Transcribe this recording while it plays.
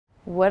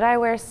Would I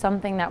wear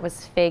something that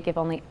was fake if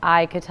only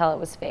I could tell it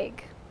was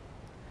fake?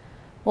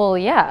 Well,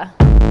 yeah.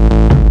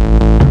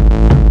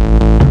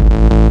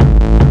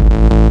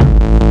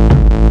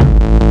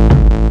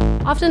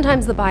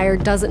 Oftentimes the buyer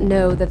doesn't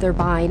know that they're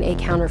buying a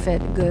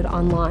counterfeit good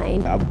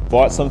online. I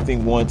bought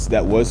something once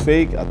that was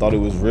fake. I thought it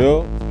was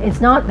real. It's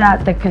not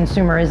that the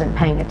consumer isn't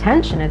paying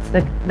attention, it's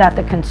that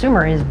the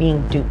consumer is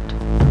being duped.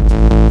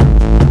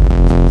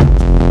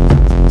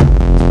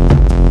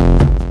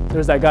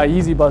 There's that guy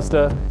Yeezy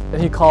Busta,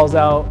 and he calls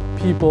out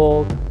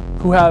people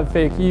who have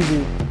fake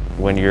Yeezy.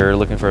 When you're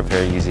looking for a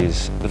pair of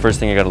Yeezys, the first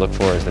thing you gotta look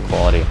for is the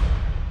quality.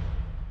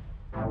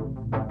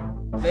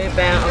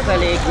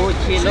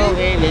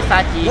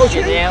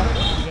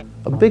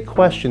 A big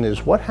question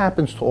is what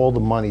happens to all the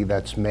money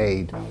that's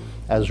made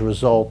as a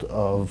result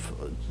of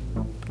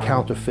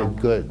counterfeit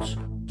goods?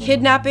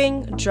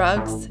 Kidnapping,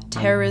 drugs,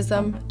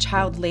 terrorism,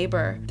 child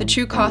labor. The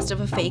true cost of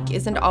a fake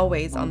isn't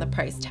always on the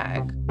price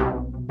tag.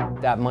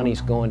 That money's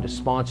going to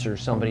sponsor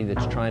somebody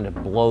that's trying to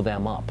blow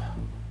them up.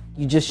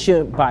 You just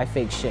shouldn't buy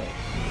fake shit.